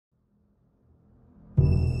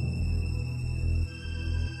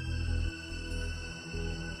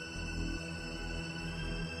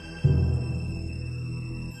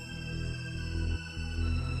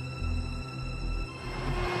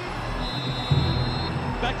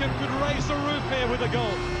Beckham could raise the roof here with a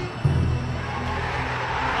goal.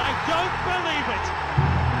 I don't believe it.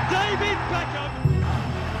 David Beckham.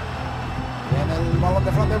 Viene el balón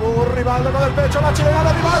de Fran de Boer, Rivaldo con el pecho, la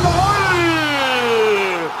chilena, Rivaldo,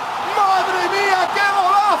 ¡gol! ¡Madre mía, qué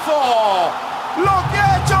golazo! Lo que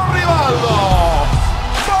ha hecho Rivaldo.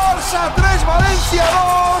 Barça 3, Valencia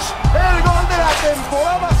 2, el gol de la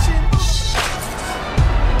temporada sin duda.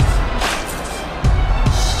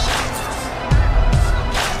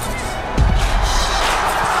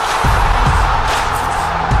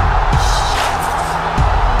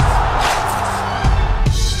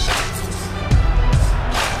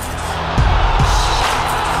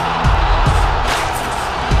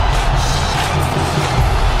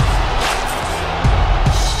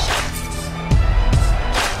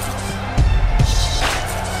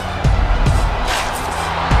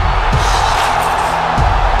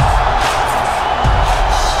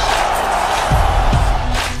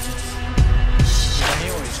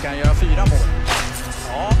 Kan göra 4 mål.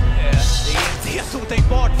 Ja, det är inte helt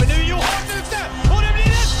otänkbart, för nu är Johan ute och det blir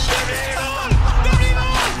mål! Det blir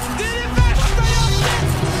mål! Det är det värsta jag sett!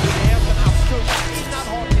 Även han skjuter innan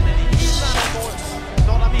Harkinen, innan han går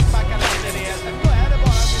några mittbackarna in i det. Då är det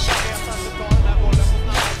bara att vi ska veta att ta den här bollen på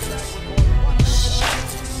snabbast väg mot mål.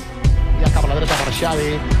 Ja cap a la dreta per Xavi,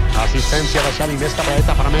 assistència de Xavi, més cap a la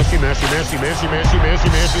dreta per Messi, Messi, immens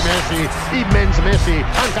Messi,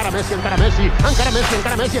 encara Messi, encara Messi, encara Messi,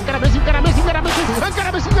 encara Messi, encara Messi, encara Messi, encara Messi,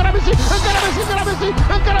 encara Messi, encara Messi, encara Messi, encara Messi,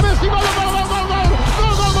 encara Messi, gol, gol, gol, gol, gol,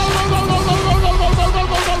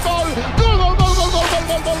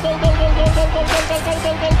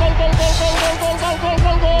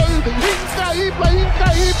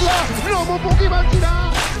 increïble, no m'ho puc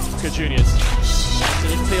imaginar. Juniors.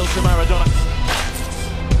 Infield to Maradona.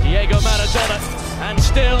 Diego Maradona, and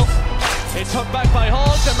still it's hooked back by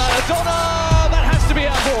Hall to Maradona. That has to be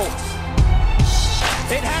our ball.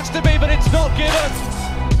 It has to be, but it's not given.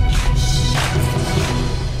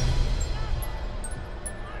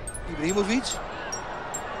 Ibrahimovic.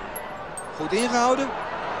 Goed ingehouden.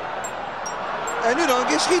 En nu nog een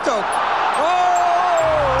keer schiet ook.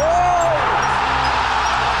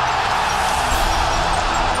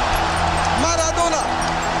 Maradona.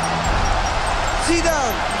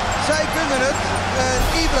 Zidane. Zij kunnen het. En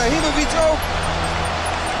Ibrahimovic ook.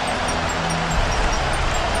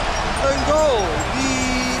 Een goal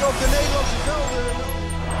die op de Nederlandse velden.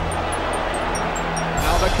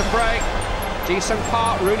 Now they can break. Decent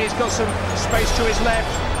part. Rooney's got some space to his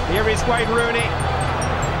left. Here is Wayne Rooney.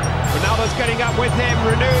 Ronaldo's getting up with him.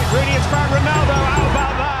 Rooney has found Ronaldo. How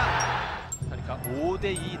about that? 그러니까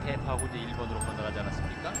 5대2 대파하고 이제 일본으로 건너가지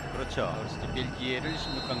않았습니까? 그렇죠. 그래서 이제 벨기에를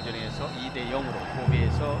 16강전에서 2대0으로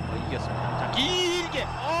포비에서 이겼습니다. 자, 길게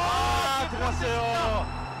들어왔어요.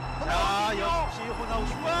 자, 역시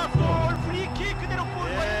호나우두가 골 프리킥 그대로 골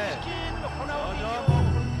시킨 호나우두.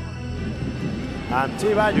 Amb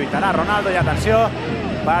Chiva lluitarà Ronaldo i atenció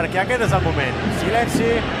perquè aquest és el moment. Silenci,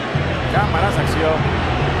 càmera, secció,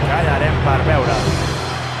 callarem per veure.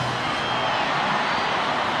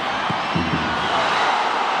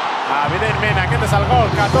 Evidentment, aquest és el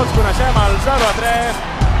gol que tots coneixem, el 0-3,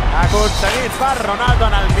 aconseguit per Ronaldo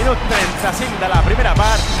en el minut 35 de la primera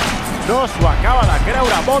part. No s'ho acaba de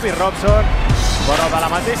creure Bobby Robson, però de la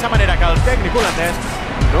mateixa manera que el tècnic holandès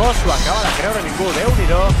no s'ho acaba de creure ningú.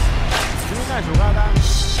 Déu-n'hi-do, quina jugada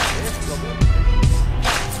és com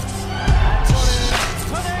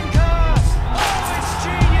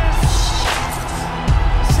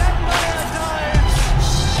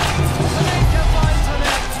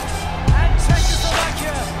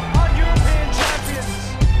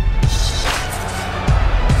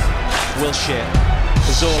Wilshere,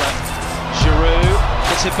 Cazorla, Giroud,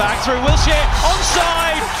 gets it back through Wilshere,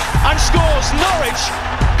 onside, and scores. Norwich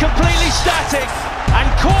completely static and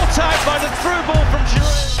caught out by the through ball from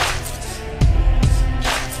Giroud.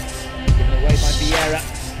 Given away by Vieira,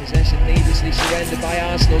 possession needlessly surrendered by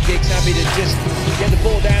Arsenal. Giggs happy to just get the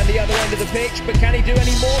ball down the other end of the pitch, but can he do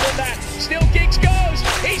any more than that? Still Giggs goes,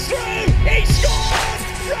 he's through, he scored!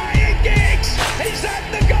 Ryan Giggs, he's had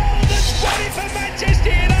the goal that's won it for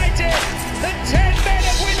Manchester United. The 10 men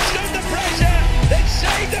have withstood the pressure, they've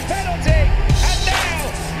saved the penalty, and now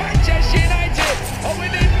Manchester United are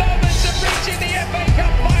within moments of reaching the FA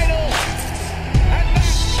Cup final. And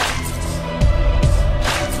that's...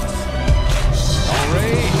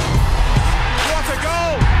 Henry, what a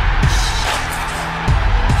goal!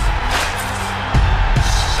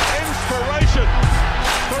 Inspiration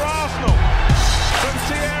for Arsenal.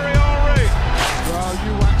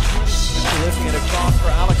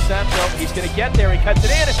 get there. He cuts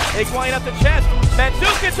it in. Higuain up the chest.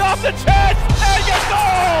 Mandzukic off the chest. And a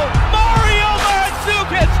goal! Mario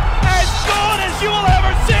Mandzukic, as good as you will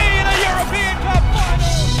ever see in a European Cup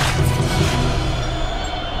final.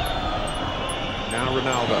 Now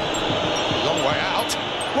Ronaldo. Long way out.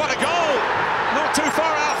 What a goal! Not too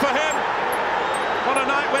far out for him. On a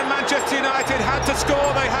night when Manchester United had to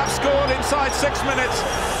score, they have scored inside 6 minutes.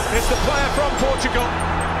 It's the player from Portugal.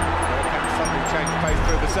 Bergkamp suddenly changed pace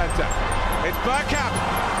through the centre. It's Bergkamp.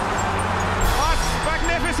 That's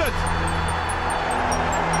magnificent.